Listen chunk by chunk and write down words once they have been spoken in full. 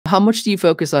How much do you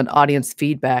focus on audience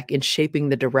feedback in shaping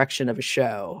the direction of a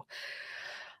show?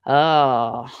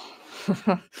 Oh.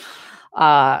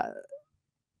 uh,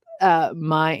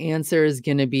 my answer is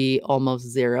gonna be almost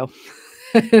 0.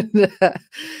 And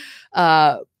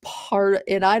I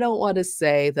don't wanna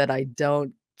say that I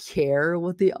don't care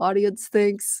what the audience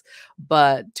thinks,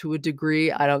 but to a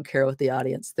degree, I don't care what the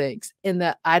audience thinks. And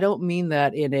that I don't mean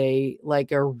that in a,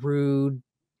 like, a rude,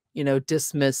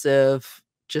 dismissive,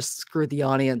 just screw the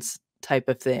audience type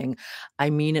of thing. I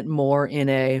mean it more in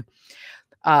a,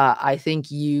 I think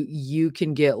you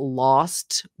can get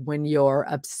lost when you're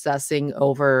obsessing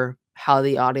over how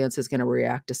the audience is gonna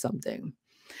react to something.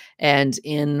 And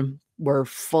we're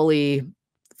fully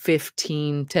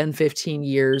 15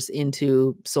 years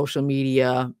into social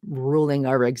media ruling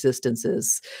our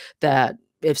existences, that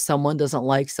if someone doesn't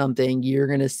like something, you're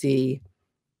gonna see,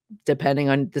 depending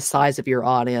on the size of your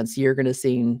audience, you're gonna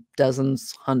see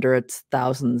dozens, hundreds,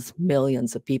 thousands,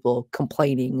 millions of people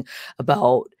complaining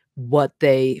about what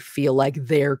they feel like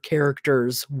their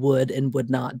characters would and would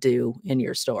not do in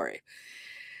your story.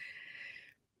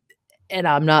 And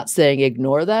I'm not saying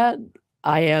ignore that.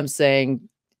 I am saying,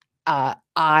 I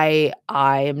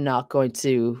am not going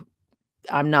to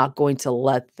I'm not going to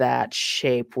let that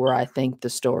shape where I think the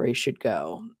story should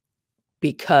go,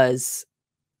 because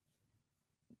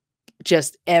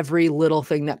just every little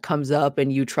thing that comes up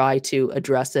and you try to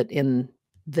address it in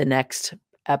the next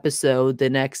episode, the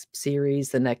next series,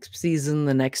 the next season,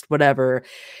 the next whatever,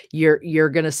 you're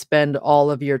going to spend all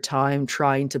of your time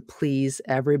trying to please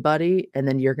everybody, and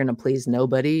then you're going to please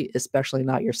nobody, especially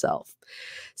not yourself.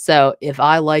 So if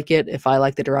I like it, if I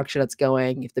like the direction it's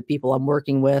going, if the people I'm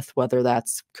working with, whether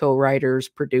that's co-writers,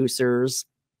 producers,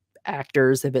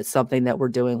 actors, if it's something that we're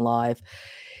doing live,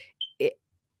 it,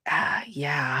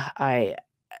 yeah, I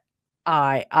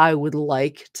would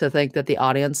like to think that the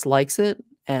audience likes it,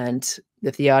 and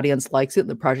if the audience likes it,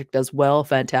 the project does well,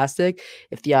 fantastic.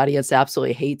 If the audience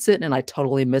absolutely hates it and I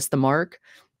totally missed the mark,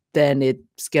 then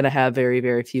it's gonna have very,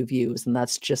 very few views, and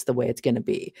that's just the way it's gonna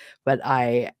be. But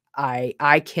I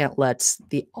can't let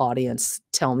the audience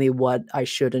tell me what I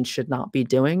should and should not be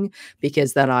doing,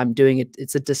 because then I'm doing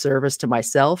it's a disservice to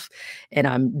myself, and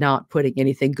I'm not putting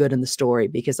anything good in the story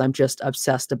because I'm just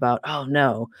obsessed about, "Oh,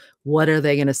 no. What are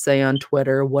they gonna say on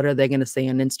Twitter? What are they gonna say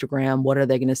on Instagram? What are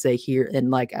they gonna say here?"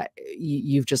 And, like,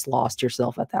 you've just lost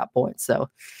yourself at that point, so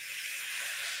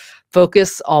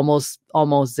focus almost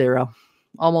 0.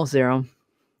 Almost 0.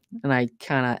 And I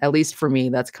kinda, at least for me,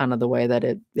 that's kind of the way that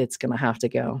it's gonna have to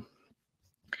go.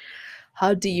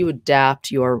 How do you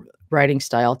adapt your writing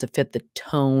style to fit the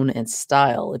tone and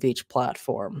style of each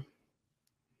platform?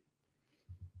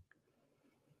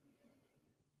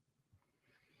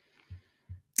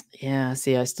 Yeah,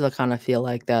 see, I still kinda feel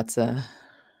like that's a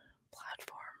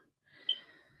platform.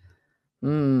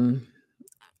 Mm,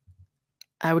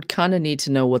 I would kinda need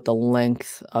to know what the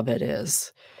length of it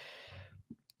is,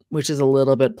 which is a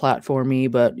little bit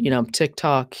platformy, but,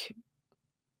 TikTok,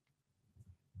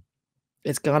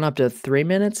 it's gone up to 3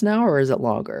 minutes now, or is it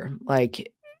longer?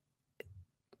 Like,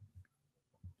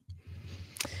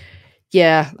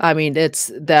 yeah, I mean, that's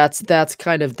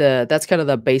kind of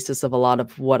the basis of a lot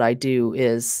of what I do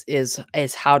is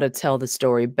how to tell the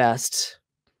story best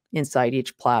inside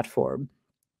each platform.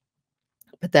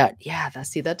 But that, yeah,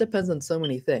 that depends on so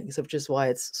many things, which is why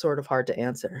it's sort of hard to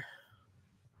answer.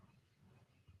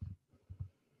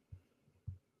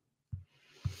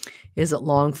 Is it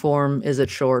long form? Is it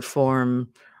short form?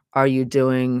 Are you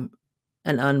doing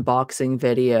an unboxing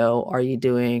video? Are you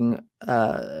doing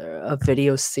a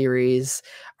video series?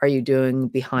 Are you doing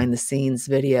behind the scenes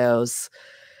videos?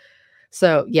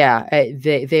 So, yeah,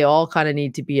 they all kinda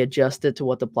need to be adjusted to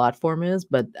what the platform is,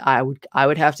 but I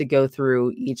would have to go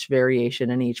through each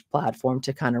variation in each platform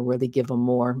to kinda really give a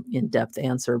more in-depth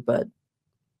answer, but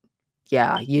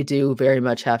yeah, you do very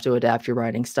much have to adapt your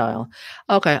writing style.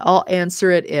 Okay, I'll answer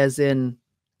it as in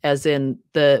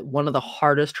the one of the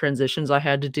hardest transitions I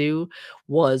had to do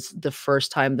was the first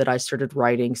time that I started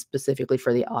writing specifically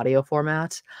for the audio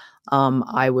format.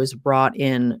 I was brought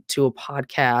in to a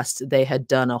podcast. They had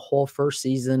done a whole first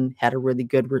season, had a really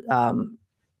good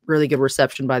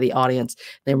reception by the audience.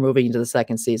 They were moving into the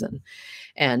second season,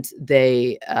 and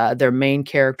their main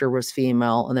character was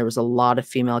female, and there was a lot of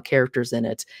female characters in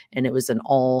it, and it was an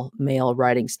all male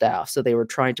writing staff, so they were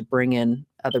trying to bring in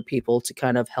other people to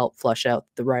kind of help flesh out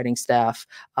the writing staff,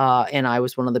 and I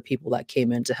was one of the people that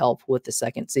came in to help with the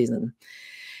second season.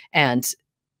 And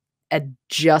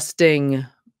adjusting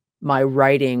my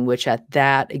writing, which at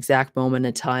that exact moment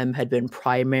in time had been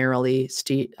primarily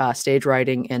stage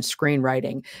writing and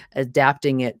screenwriting,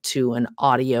 adapting it to an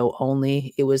audio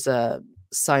only. It was a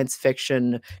science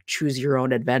fiction choose your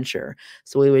own adventure.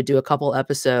 So we would do a couple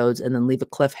episodes and then leave a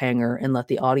cliffhanger and let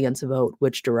the audience vote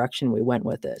which direction we went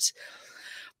with it.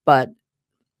 But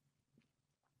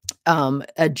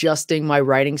adjusting my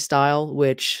writing style,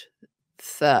 which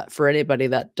for anybody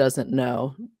that doesn't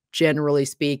know, generally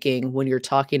speaking, when you're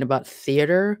talking about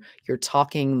theater, you're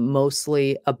talking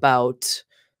mostly about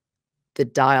the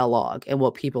dialogue and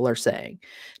what people are saying.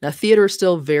 Now, theater is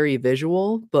still very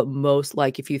visual, but most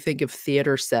like if you think of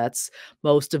theater sets,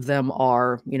 most of them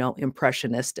are,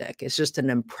 impressionistic. It's just an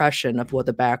impression of what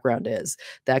the background is.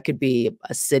 That could be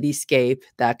a cityscape,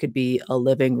 that could be a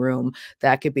living room,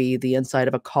 that could be the inside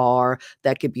of a car,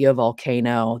 that could be a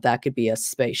volcano, that could be a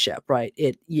spaceship, right?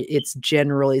 It's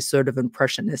generally sort of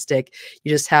impressionistic. You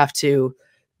just have to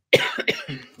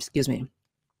excuse me,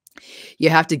 you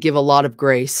have to give a lot of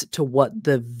grace to what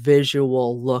the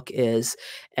visual look is.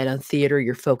 And in theater,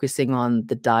 you're focusing on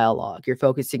the dialogue, you're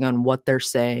focusing on what they're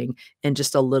saying, and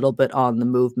just a little bit on the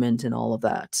movement and all of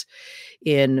that.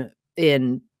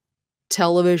 In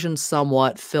television,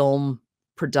 somewhat, film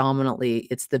predominantly,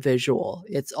 it's the visual.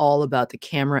 It's all about the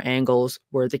camera angles,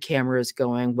 where the camera is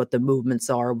going, what the movements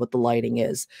are, what the lighting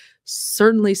is.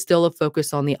 Certainly still a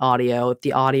focus on the audio. If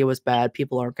the audio is bad,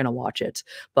 people aren't going to watch it.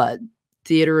 But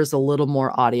theater is a little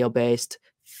more audio based.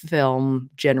 Film,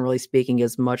 generally speaking,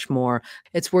 is much more,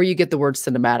 it's where you get the word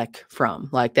cinematic from.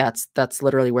 Like that's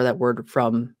literally where that word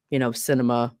from,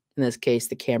 cinema, in this case,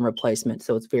 the camera placement.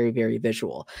 So it's very, very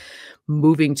visual.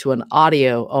 Moving to an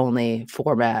audio only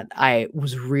format, I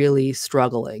was really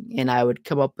struggling, and I would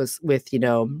come up with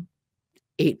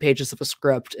 8 pages of a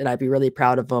script, and I'd be really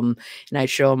proud of them, and I'd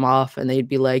show them off, and they'd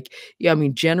be like, "Yeah, I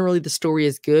mean, generally the story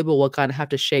is good, but we'll kinda have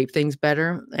to shape things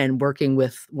better." And working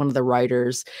with one of the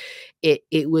writers,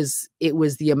 it was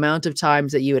the amount of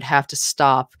times that you would have to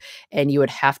stop and you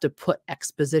would have to put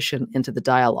exposition into the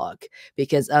dialogue,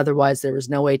 because otherwise there was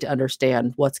no way to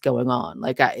understand what's going on.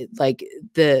 Like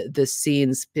the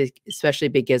scenes, especially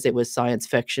because it was science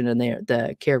fiction and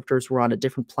the characters were on a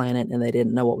different planet and they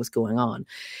didn't know what was going on.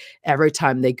 Every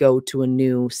time they go to a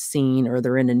new scene or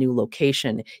they're in a new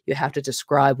location, you have to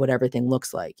describe what everything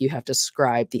looks like. You have to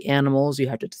describe the animals, you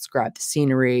have to describe the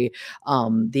scenery,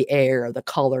 the air, the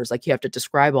colors, like you have to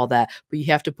describe all that, but you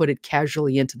have to put it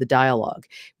casually into the dialogue,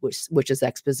 which is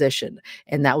exposition.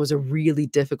 And that was a really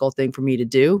difficult thing for me to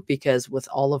do, because with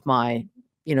all of my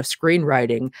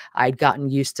screenwriting, I'd gotten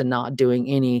used to not doing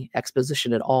any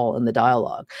exposition at all in the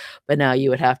dialogue. But now you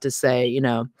would have to say,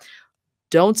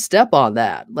 don't step on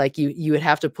that. Like you would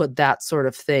have to put that sort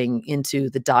of thing into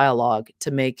the dialogue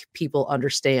to make people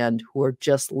understand who are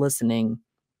just listening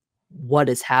what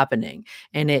is happening.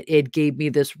 And it gave me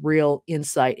this real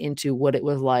insight into what it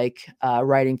was like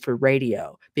writing for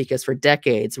radio, because for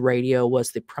decades radio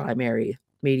was the primary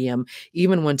medium.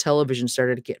 Even when television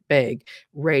started to get big,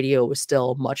 radio was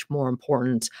still much more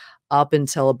important, up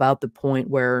until about the point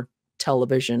where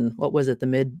television, what was it, the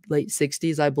mid late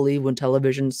 60s, I believe, when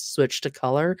television switched to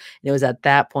color. And it was at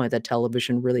that point that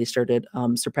television really started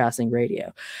surpassing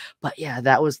radio. But yeah,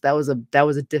 that was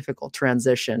a difficult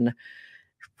transition,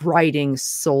 writing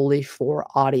solely for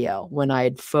audio when I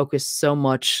had focused so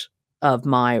much of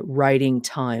my writing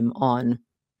time on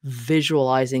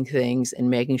visualizing things and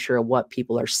making sure what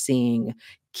people are seeing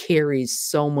carries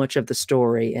so much of the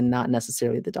story and not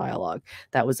necessarily the dialogue.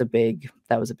 That was a big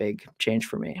change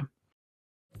for me.